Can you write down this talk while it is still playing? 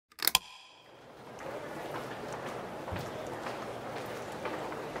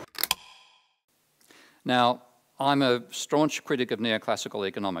Now, I'm a staunch critic of neoclassical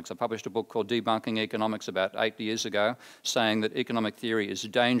economics. I published a book called Debunking Economics about 8 years ago, saying that economic theory is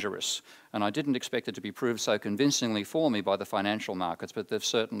dangerous. And I didn't expect it to be proved so convincingly for me by the financial markets, but they've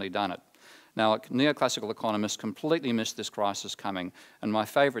certainly done it. Now, neoclassical economists completely missed this crisis coming, and my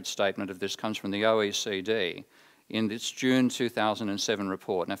favourite statement of this comes from the OECD in its June 2007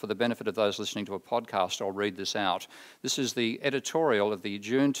 report. Now, for the benefit of those listening to a podcast, I'll read this out. This is the editorial of the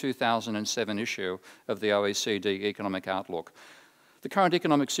June 2007 issue of the OECD Economic Outlook. The current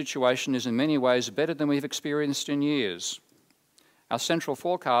economic situation is in many ways better than we've experienced in years. Our central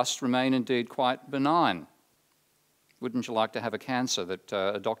forecasts remain indeed quite benign. Wouldn't you like to have a cancer that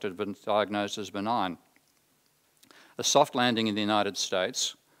a doctor had been diagnosed as benign? A soft landing in the United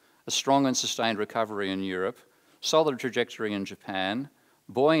States, a strong and sustained recovery in Europe, solid trajectory in Japan,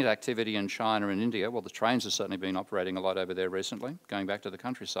 buoyant activity in China and India. Well, the trains have certainly been operating a lot over there recently, going back to the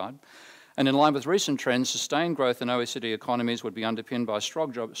countryside. And in line with recent trends, sustained growth in OECD economies would be underpinned by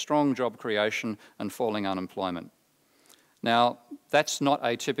strong job creation and falling unemployment. Now, that's not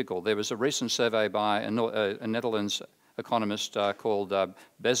atypical. There was a recent survey by a Netherlands economist called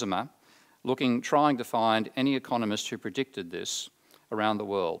Bessemer, trying to find any economist who predicted this around the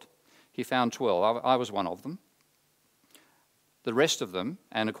world. He found 12. I was one of them. The rest of them,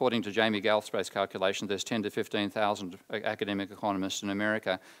 and according to Jamie Galsbraith's calculation, there's 10 to 15,000 academic economists in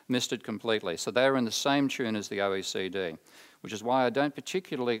America, missed it completely. So they're in the same tune as the OECD, which is why I don't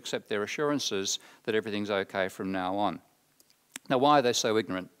particularly accept their assurances that everything's okay from now on. Now, why are they so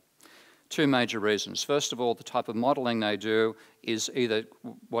ignorant? Two major reasons. First of all, the type of modelling they do is either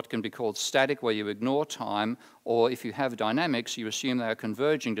what can be called static, where you ignore time, or if you have dynamics, you assume they are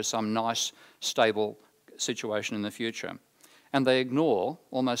converging to some nice, stable situation in the future. And they ignore,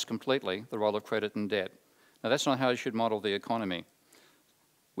 almost completely, the role of credit and debt. Now, that's not how you should model the economy.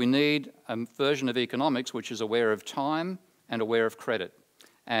 We need a version of economics which is aware of time and aware of credit.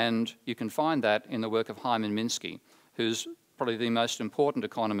 And you can find that in the work of Hyman Minsky, who's probably the most important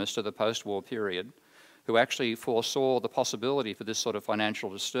economist of the post-war period, who actually foresaw the possibility for this sort of financial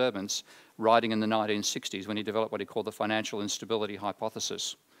disturbance writing in the 1960s when he developed what he called the financial instability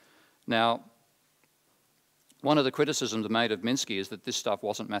hypothesis. Now, one of the criticisms made of Minsky is that this stuff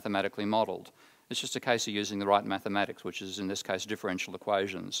wasn't mathematically modelled. It's just a case of using the right mathematics, which is in this case differential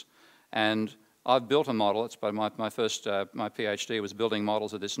equations. And I've built a model. It's by my PhD was building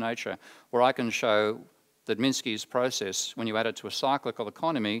models of this nature, where I can show that Minsky's process, when you add it to a cyclical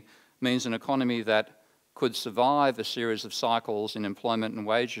economy, means an economy that could survive a series of cycles in employment and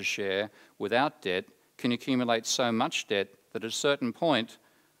wages share without debt, can accumulate so much debt that at a certain point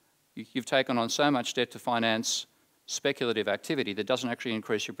you've taken on so much debt to finance speculative activity that doesn't actually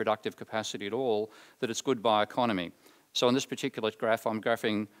increase your productive capacity at all, that it's good by economy. So in this particular graph, I'm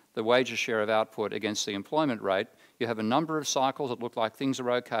graphing the wages share of output against the employment rate. You have a number of cycles that look like things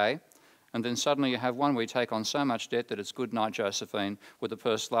are okay, and then suddenly you have one where you take on so much debt that it's good night, Josephine, with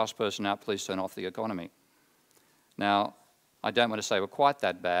the last person out, please turn off the economy. Now, I don't want to say we're quite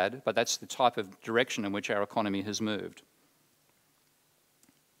that bad, but that's the type of direction in which our economy has moved.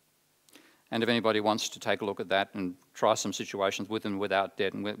 And if anybody wants to take a look at that and try some situations with and without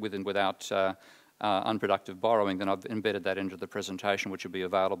debt and with and without unproductive borrowing, then I've embedded that into the presentation, which will be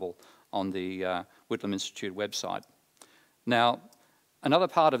available on the Whitlam Institute website. Now, another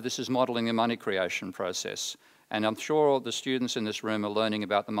part of this is modelling the money creation process. And I'm sure the students in this room are learning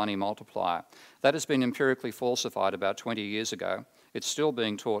about the money multiplier. That has been empirically falsified about 20 years ago. It's still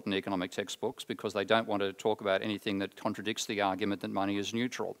being taught in economic textbooks because they don't want to talk about anything that contradicts the argument that money is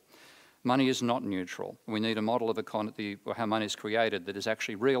neutral. Money is not neutral. We need a model of economy, or how money is created, that is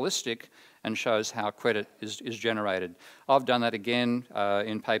actually realistic and shows how credit is generated. I've done that again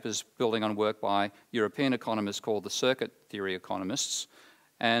in papers building on work by European economists called the circuit theory economists.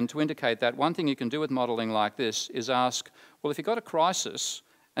 And to indicate that, one thing you can do with modelling like this is ask, well, if you've got a crisis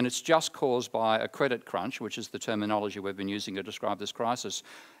and it's just caused by a credit crunch, which is the terminology we've been using to describe this crisis,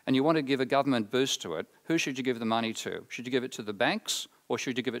 and you want to give a government boost to it, who should you give the money to? Should you give it to the banks, or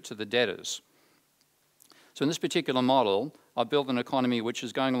should you give it to the debtors? So in this particular model, I built an economy which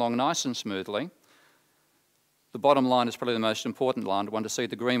is going along nice and smoothly. The bottom line is probably the most important line, the one to see,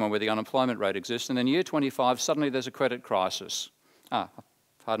 the green one where the unemployment rate exists. And then year 25, suddenly there's a credit crisis.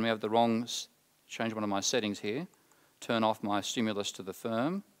 Pardon me, I have the wrong, change one of my settings here. Turn off my stimulus to the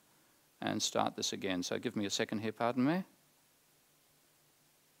firm and start this again. So give me a second here, pardon me.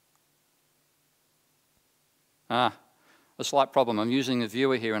 a slight problem. I'm using the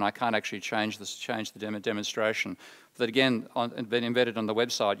viewer here and I can't actually change the demonstration. But again, embedded on the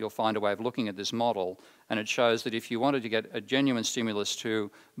website, you'll find a way of looking at this model, and it shows that if you wanted to get a genuine stimulus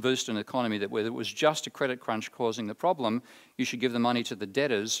to boost an economy where it was just a credit crunch causing the problem, you should give the money to the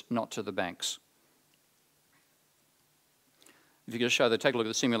debtors, not to the banks. If you could show take a look at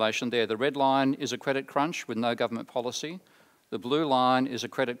the simulation there. The red line is a credit crunch with no government policy. The blue line is a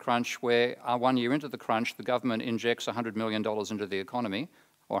credit crunch where 1 year into the crunch, the government injects $100 million into the economy,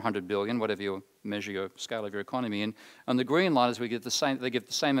 or 100 billion, whatever you measure your scale of your economy in. And the green line is they give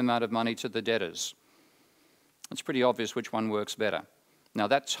the same amount of money to the debtors. It's pretty obvious which one works better. Now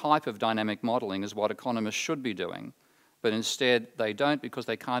that type of dynamic modelling is what economists should be doing, but instead they don't, because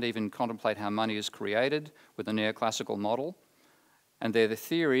they can't even contemplate how money is created with a neoclassical model, and their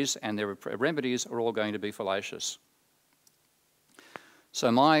theories and their remedies are all going to be fallacious.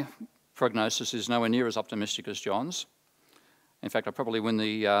 So my prognosis is nowhere near as optimistic as John's. In fact, I probably win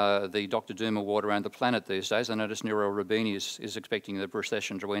the Dr. Doom Award around the planet these days. I notice Nero Rubini is expecting the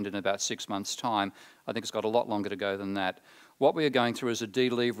recession to end in about 6 months' time. I think it's got a lot longer to go than that. What we are going through is a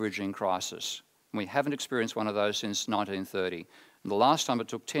deleveraging crisis. We haven't experienced one of those since 1930. And the last time it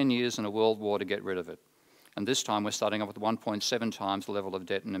took 10 years and a world war to get rid of it. And this time we're starting off with 1.7 times the level of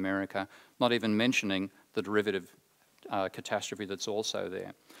debt in America, not even mentioning the derivative catastrophe that's also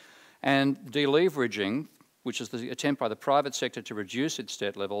there. And deleveraging, which is the attempt by the private sector to reduce its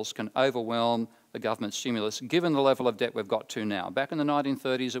debt levels, can overwhelm the government stimulus, given the level of debt we've got to now. Back in the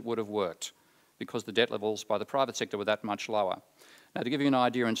 1930s, it would have worked, because the debt levels by the private sector were that much lower. Now, to give you an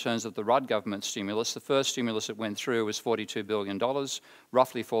idea in terms of the Rudd government stimulus, the first stimulus that went through was $42 billion,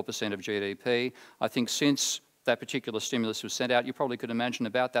 roughly 4% of GDP. I think since that particular stimulus was sent out, you probably could imagine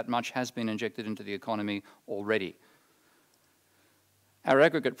about that much has been injected into the economy already. Our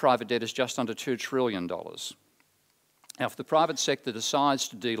aggregate private debt is just under $2 trillion. Now, if the private sector decides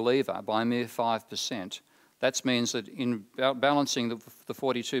to delever by a mere 5%, that means that in balancing the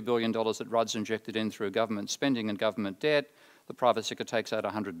 $42 billion that Rudd's injected in through government spending and government debt, the private sector takes out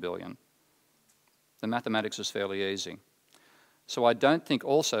 $100 billion. The mathematics is fairly easy. So I don't think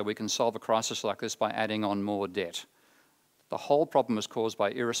also we can solve a crisis like this by adding on more debt. The whole problem is caused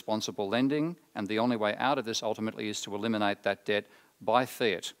by irresponsible lending, and the only way out of this ultimately is to eliminate that debt by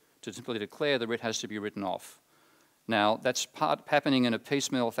fiat, to simply declare that it has to be written off. Now, that's happening in a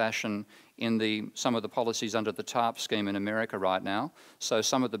piecemeal fashion in some of the policies under the TARP scheme in America right now. So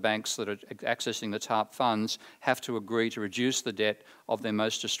some of the banks that are accessing the TARP funds have to agree to reduce the debt of their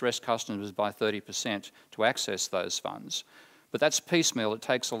most distressed customers by 30% to access those funds. But that's piecemeal, it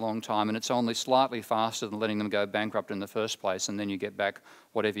takes a long time, and it's only slightly faster than letting them go bankrupt in the first place, and then you get back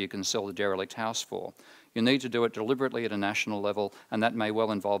whatever you can sell the derelict house for. You need to do it deliberately at a national level, and that may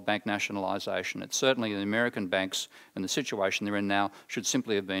well involve bank nationalisation. It's certainly the American banks, in the situation they're in now, should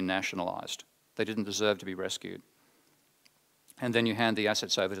simply have been nationalised. They didn't deserve to be rescued. And then you hand the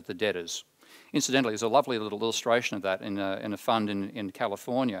assets over to the debtors. Incidentally, there's a lovely little illustration of that in a fund in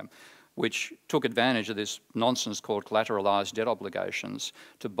California, which took advantage of this nonsense called collateralised debt obligations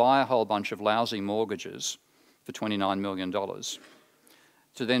to buy a whole bunch of lousy mortgages for $29 million,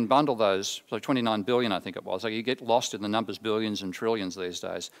 to then bundle those, so $29 billion I think it was. So you get lost in the numbers, billions and trillions these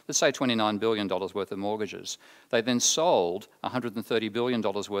days. Let's say $29 billion worth of mortgages. They then sold $130 billion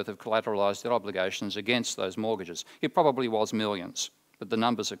worth of collateralised debt obligations against those mortgages. It probably was millions, but the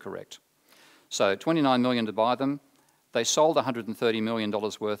numbers are correct. So $29 million to buy them. They sold $130 million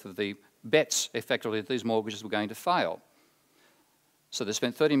worth of the bets, effectively, that these mortgages were going to fail. So they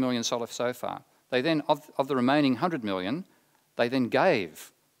spent $30 million so far. They then, of the remaining $100 million, they then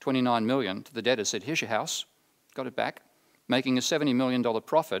gave $29 million to the debtors, said, here's your house, got it back, making a $70 million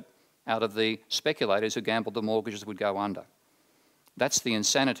profit out of the speculators who gambled the mortgages would go under. That's the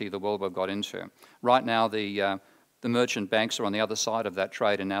insanity of the world we've got into. Right now, the merchant banks are on the other side of that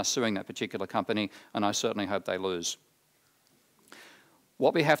trade and now suing that particular company, and I certainly hope they lose.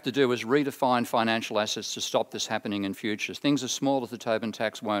 What we have to do is redefine financial assets to stop this happening in future. Things as small as the Tobin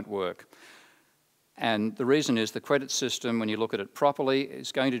tax won't work. And the reason is the credit system, when you look at it properly,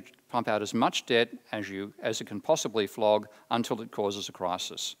 is going to pump out as much debt as it can possibly flog until it causes a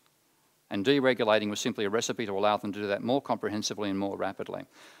crisis. And deregulating was simply a recipe to allow them to do that more comprehensively and more rapidly.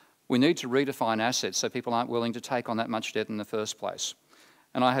 We need to redefine assets so people aren't willing to take on that much debt in the first place.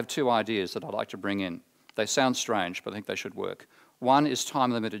 And I have two ideas that I'd like to bring in. They sound strange, but I think they should work. One is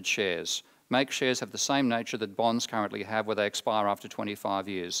time-limited shares. Make shares have the same nature that bonds currently have, where they expire after 25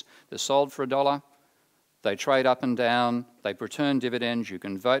 years. They're sold for $1, they trade up and down, they return dividends, you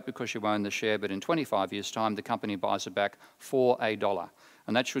can vote because you own the share, but in 25 years' time, the company buys it back for $1.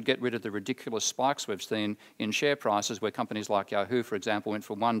 And that should get rid of the ridiculous spikes we've seen in share prices where companies like Yahoo, for example, went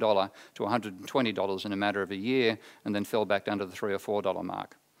from $1 to $120 in a matter of a year and then fell back down to the $3 or $4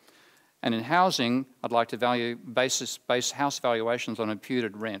 mark. And in housing, I'd like to base house valuations on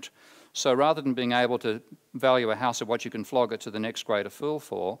imputed rent. So rather than being able to value a house at what you can flog it to the next greater fool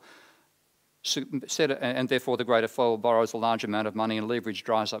for, and therefore the greater fool borrows a large amount of money and leverage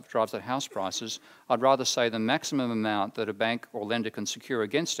drives up house prices, I'd rather say the maximum amount that a bank or lender can secure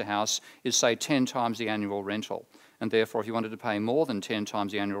against a house is, say, 10 times the annual rental. And therefore, if you wanted to pay more than 10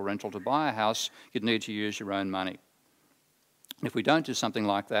 times the annual rental to buy a house, you'd need to use your own money. If we don't do something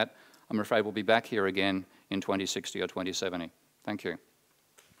like that, I'm afraid we'll be back here again in 2060 or 2070. Thank you.